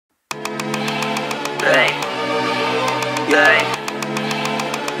Yeah.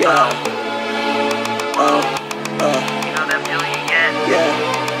 Yeah. You know that feeling you get?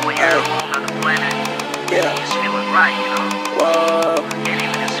 Yeah. When you're on a whole nother planet. Yeah. It's feeling right, you know? Whoa. Can't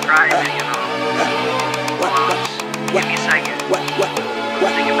even describe it, you know? Give me a second.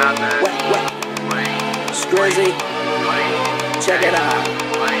 Think about that. SKRIPTZ. Check it out.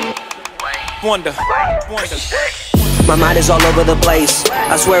 Wonder. My mind is all over the place.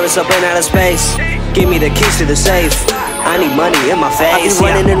 I swear it's up and out of space. Give me the keys to the safe. I need money in my face.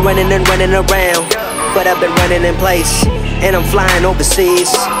 I've been running and running around, but I've been running in place. And I'm flying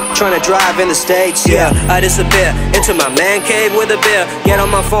overseas, trying to drive in the States. Yeah, I disappear into my man cave with a beer. Get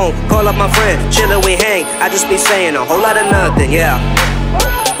on my phone, call up my friend, chillin' we hang. I just be saying a whole lot of nothing, yeah,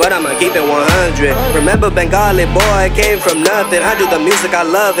 but I'ma keep it 100. Remember Bengali boy, came from nothing. I do the music, I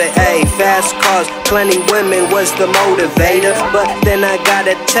love it. Ayy, fast cars, plenty women was the motivator. But then I got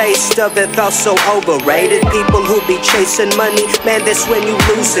a taste of it, felt so overrated. People who be chasing money, man, that's when you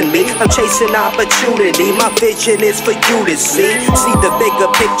losing me. I'm chasing opportunity, my vision is for you to see. See the bigger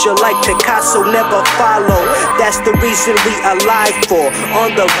picture like Picasso, never follow. That's the reason we alive for.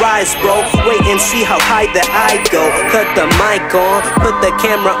 On the rise, bro, wait and see how high that I go. Cut the mic on, put the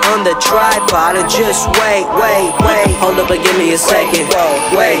camera on the tripod and just wait. Hold up and give me a second.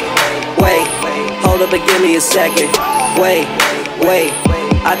 Wait. Hold up and give me a second. Wait.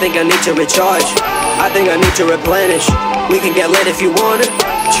 I think I need to recharge. I think I need to replenish. We can get lit if you want it,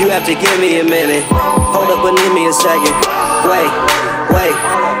 but you have to give me a minute. Hold up and give me a second. Wait.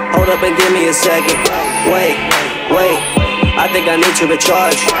 Hold up and give me a second. Wait. I think I need to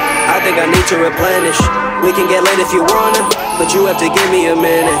recharge. I think I need to replenish. We can get lit if you wanna, but you have to give me a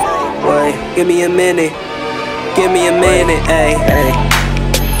minute. Wait, give me a minute. Give me a minute, ayy.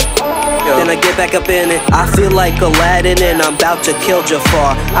 Then I get back up in it. I feel like Aladdin and I'm about to kill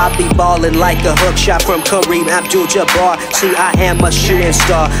Jafar. I be ballin' like a hook shot from Kareem Abdul-Jabbar. See, I am a shooting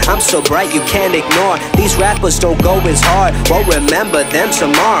star. I'm so bright you can't ignore. These rappers don't go as hard, won't remember them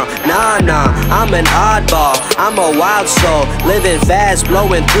tomorrow. Nah, I'm an oddball. I'm a wild soul, living fast,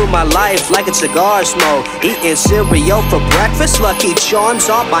 blowing through my life like a cigar smoke. Eating cereal for breakfast, Lucky Charms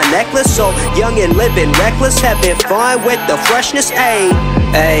on my necklace. So young and living reckless, having fun with the freshness.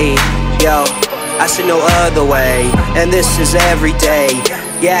 Ayy. Yo, I see no other way, and this is every day.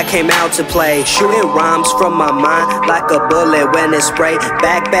 Yeah, I came out to play, shooting rhymes from my mind like a bullet when it's sprayed.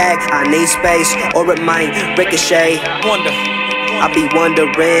 Back, I need space, or it might ricochet. I be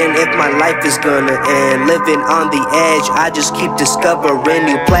wondering if my life is gonna end. Living on the edge, I just keep discovering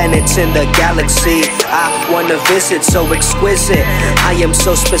new planets in the galaxy. I wanna visit, so exquisite. I am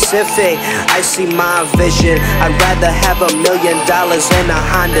so specific, I see my vision. I'd rather have $1 million in a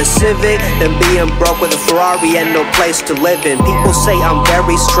Honda Civic than being broke with a Ferrari and no place to live in. People say I'm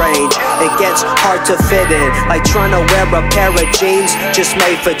very strange, it gets hard to fit in, like trying to wear a pair of jeans just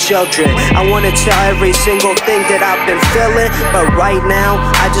made for children. I wanna tell every single thing that I've been feeling, but right now,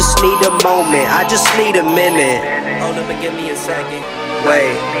 I just need a moment, I just need a minute. Hold up and give me a second.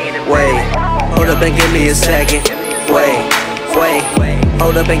 Wait. Hold up and give me a second. Wait.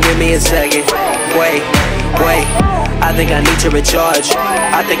 Hold up and give me a second. Wait. I think I need to recharge.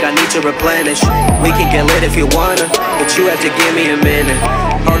 I think I need to replenish. We can get lit if you wanna, but you have to give me a minute.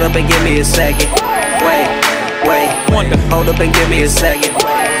 Hold up and give me a second. Wait. Hold up and give me a second.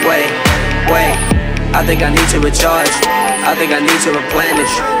 Wait. I think I need to recharge. I think I need to replenish.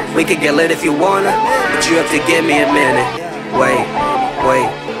 We can get lit if you wanna, but you have to give me a minute. Wait.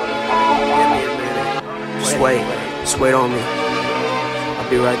 Just wait on me. I'll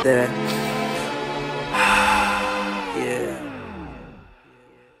be right there.